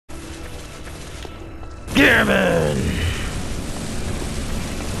Gehrman!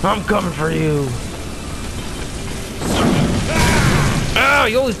 I'm coming for you. Oh,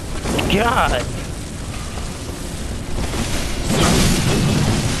 you always... God.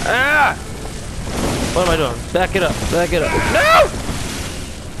 Ah! What am I doing? Back it up. Back it up. No!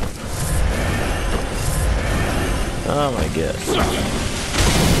 Oh my god.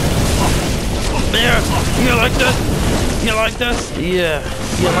 There! You like this? You like this? Yeah.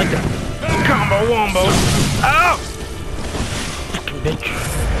 You like that? Combo wombo! Ow! Fucking bitch.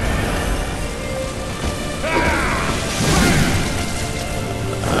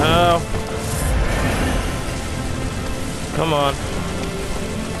 Oh. Come on.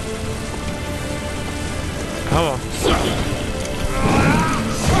 Come on.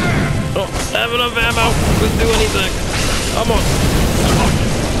 Oh, have enough ammo. Let's do anything. Come on.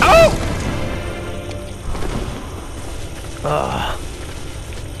 Oh!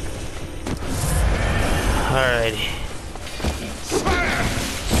 Alrighty.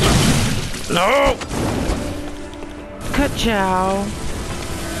 No! Ka-chow.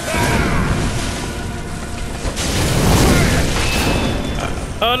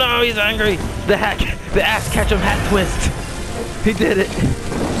 Oh no, he's angry. The ass catch him hat twist. He did it.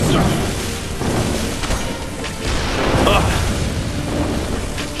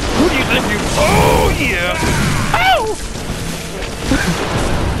 Who do you think you? Oh yeah. Ow!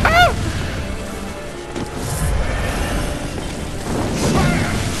 Ow!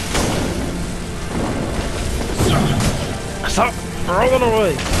 Stop rolling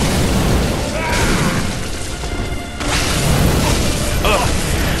away.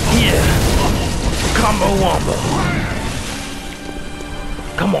 Yeah. Combo wombo.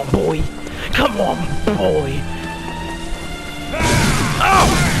 Come on, boy. Come on, boy. Oh!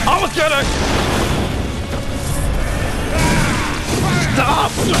 Almost got it!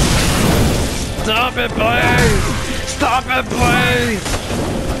 Stop! Stop it, please! Stop it, please!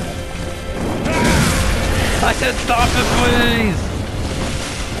 I said stop it, please!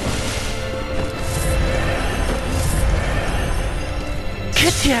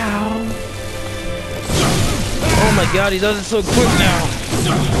 Ka-chow! Oh my god, he does it so quick now! He's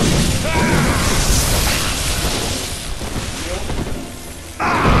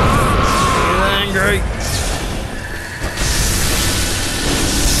angry!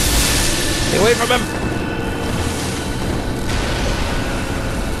 Stay away from him!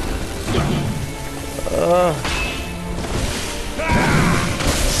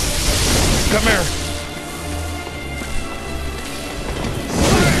 Come here!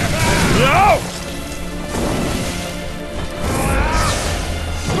 No!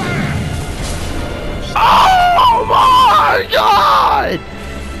 Oh my god!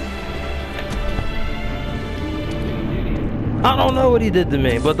 I don't know what he did to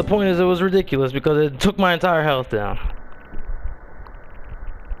me, but the point is it was ridiculous because it took my entire health down.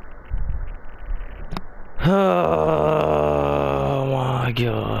 Oh my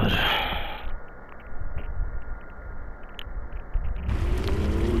god.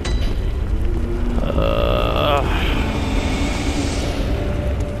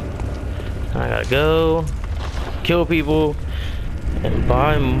 I gotta go kill people and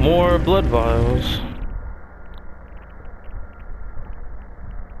buy more blood vials.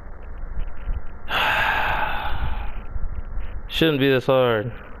 Shouldn't be this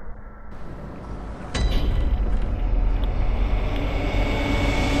hard.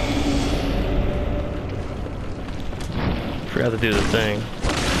 Forgot to do the thing.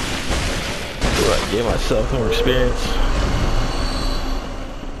 Right, give myself more experience.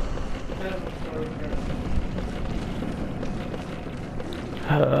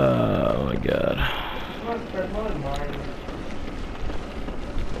 Oh my god.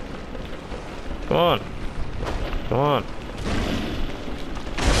 Come on. Come on.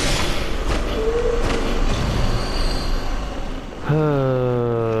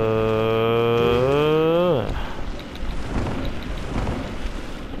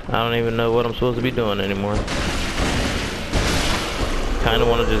 I don't even know what I'm supposed to be doing anymore. Kinda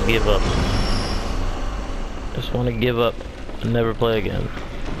wanna just give up. Just wanna give up and never play again.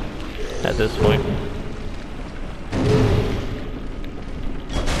 At this point.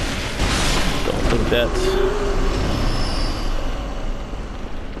 Don't think that's...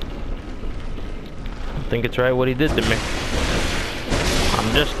 I don't think it's right what he did to me.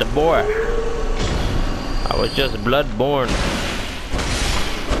 I'm just a boy. I was just Bloodborne.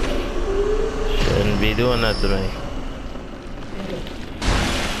 Shouldn't be doing that to me.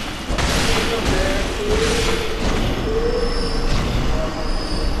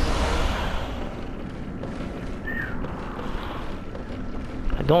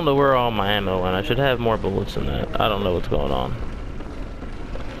 I Don't know where all my ammo went. I should have more bullets than that. I don't know what's going on.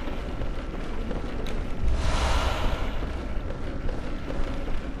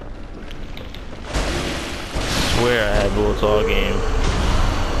 Swear I had bullets all game.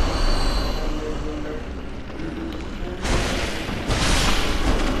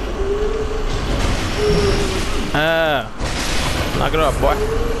 Knock it off, boy.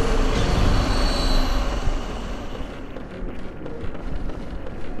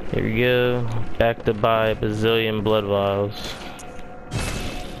 Here we go. Back to buy a bazillion blood vials.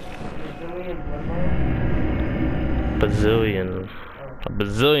 Bazillion. A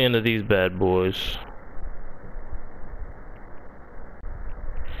bazillion of these bad boys.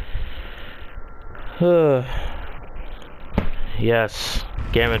 Yes.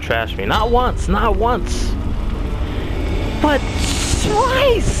 Gehrman trashed me. Not once, not once. But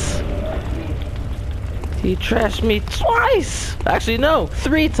twice! He trashed me twice! Actually, no,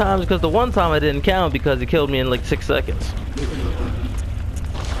 3 times, because the one time I didn't count because he killed me in like 6 seconds.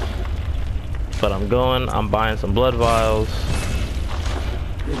 But I'm buying some blood vials.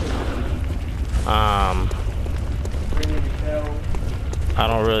 I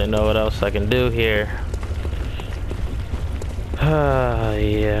don't really know what else I can do here.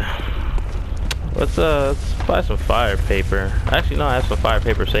 Yeah. Let's buy some fire paper. Actually, no, I have some fire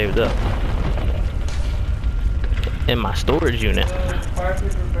paper saved up in my storage unit.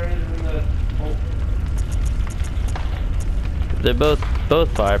 They're both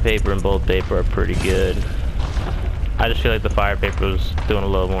fire paper and bolt paper are pretty good. I just feel like the fire paper was doing a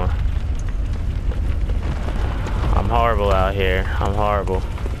little more. I'm horrible out here. I'm horrible.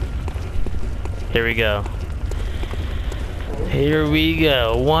 Here we go. Here we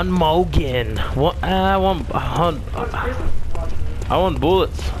go. One Mogan. I want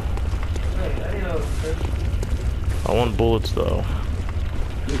bullets. I want bullets though.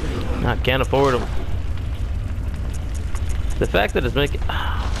 I can't afford them. The fact that it's making.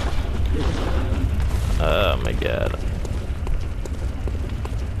 Oh my god.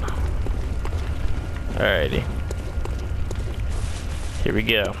 Alrighty. Here we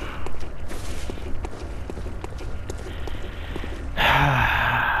go.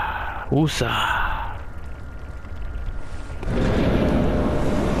 Woosah.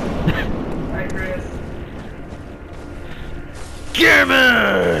 Hi, Chris.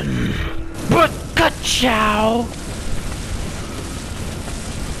 Gehrman! But ka-chow!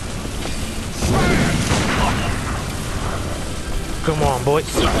 Come on, boy.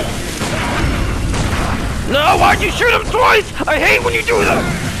 No, why'd you shoot him twice? I hate when you do that!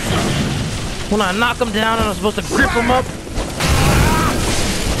 When I knock him down and I'm supposed to grip him up,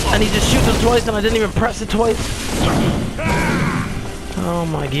 and he just shoots him twice and I didn't even press it twice. Oh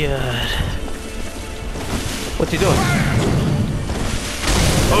my god. What's he doing?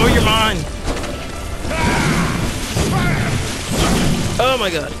 Oh, you're mine! Oh my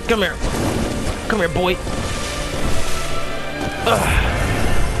god. Come here. Come here, boy.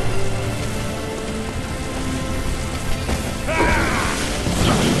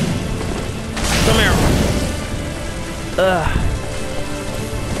 Come here.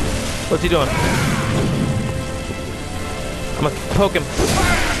 What's he doing? I'm gonna poke him.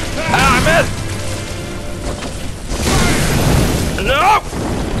 Ah, I missed! No!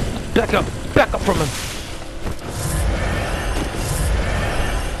 Back up from him.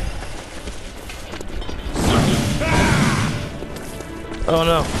 Oh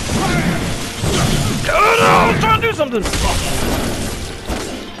no. Oh no, I'm trying to do something!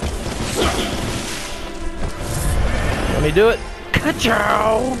 Let me do it.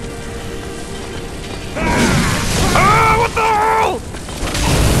 Ka-chow! Ah, what the hell?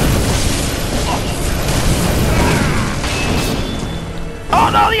 Oh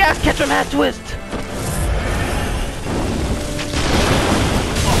no, the ass catcher hat twist!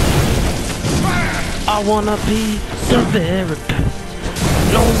 I wanna be the very best.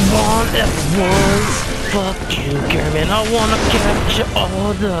 No one ever was. Fuck you, Gehrman. I wanna capture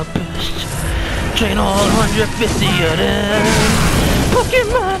all the best. Train all 150 of them.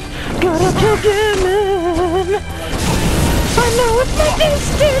 Pokemon, gotta kill Gehrman. I know it's my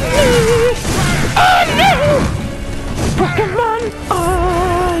destiny. Oh no! Pokemon, I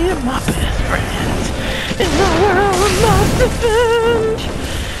am my best friend. In the world I must defend.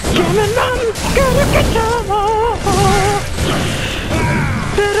 Gehrman, gotta get them all.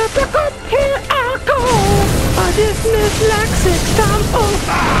 Better back up, here I go. I dismissed like 6 times. Oh,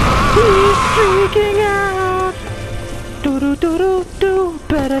 he's freaking out. Do do do do do.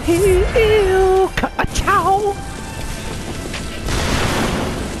 Better heal. Ka-chow.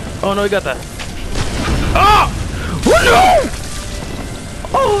 Oh no, he got that. Oh! Oh no!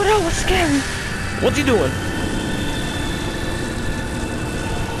 Oh, that was scary. What's he doing?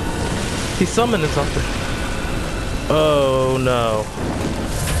 He's summoning something. Oh no.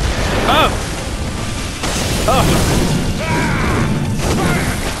 Oh! Oh!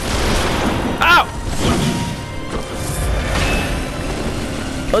 Ow!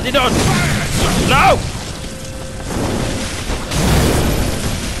 What's he doing? No!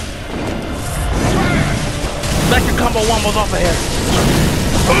 Back your combo wombos off of here.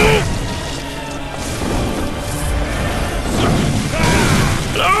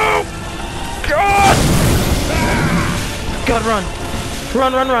 No! God! God, run!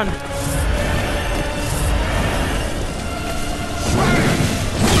 Run, run, run!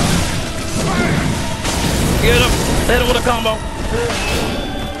 Get him! Hit him with a combo!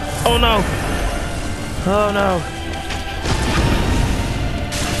 Oh no! Oh no!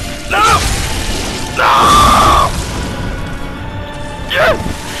 No! No!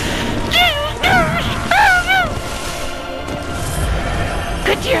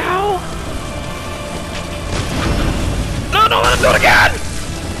 Good job! No, don't let him do it again!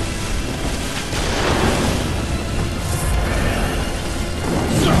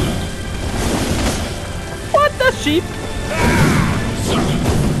 What the sheep?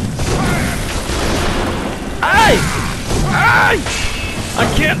 Ay! Ay! I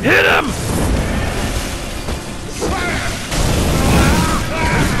can't hit him!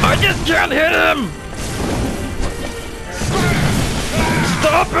 I just can't hit him!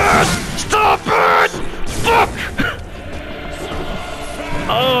 Stop it! Stop it! Fuck!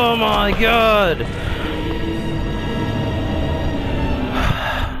 Oh my god!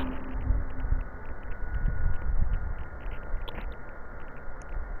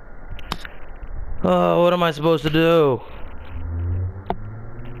 Oh, what am I supposed to do?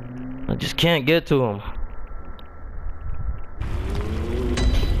 I just can't get to him.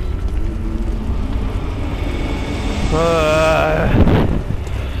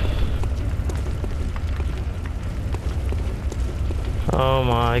 Oh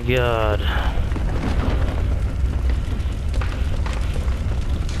my god.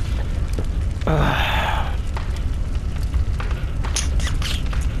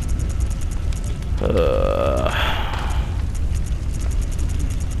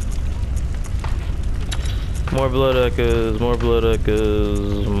 More blood echoes, more blood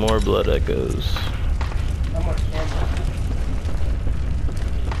echoes, more blood echoes.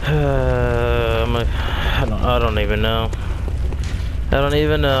 I don't even know. I don't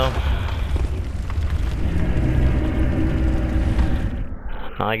even know.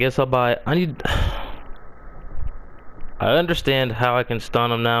 I guess I'll buy. I understand how I can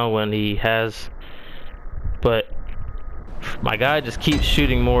stun him now when he has, but my guy just keeps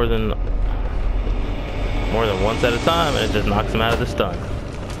shooting more than once at a time, and it just knocks him out of the stun.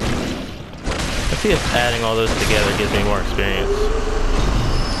 Let's see if adding all those together gives me more experience.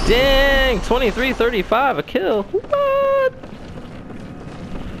 Dang, 23-35, a kill. What?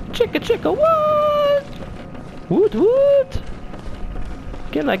 Chicka chicka, what? Woot woot.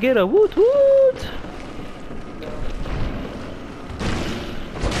 Can I get a woot woot?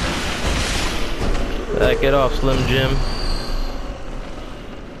 Back it off, Slim Jim.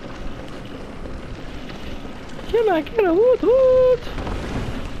 Can I get a woot woot?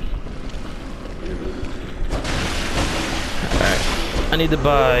 Alright.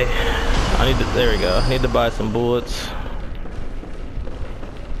 There we go. I need to buy some bullets.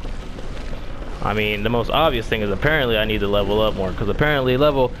 I mean, the most obvious thing is apparently I need to level up more, because apparently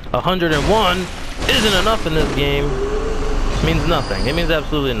level 101 isn't enough in this game. It means nothing. It means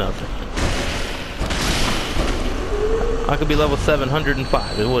absolutely nothing. I could be level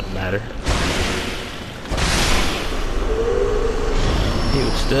 705. It wouldn't matter. He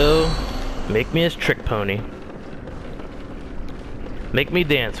would still make me his trick pony. Make me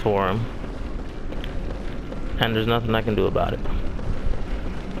dance for him. And there's nothing I can do about it.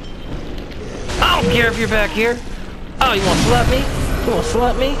 I don't care if you're back here. Oh, you want to slap me? You want to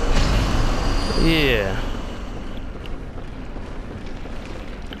slap me? Yeah.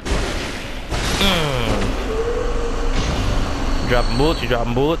 Dropping bullets? You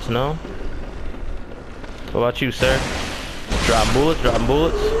dropping bullets? No? What about you, sir? Dropping bullets? Dropping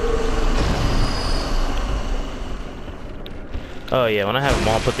bullets? Oh yeah, when I have them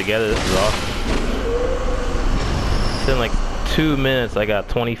all put together, this is awesome. Within like 2 minutes, I got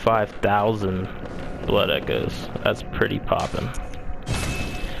 25,000 blood echoes. That's pretty poppin'.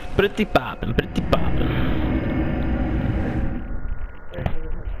 Pretty poppin', pretty poppin'.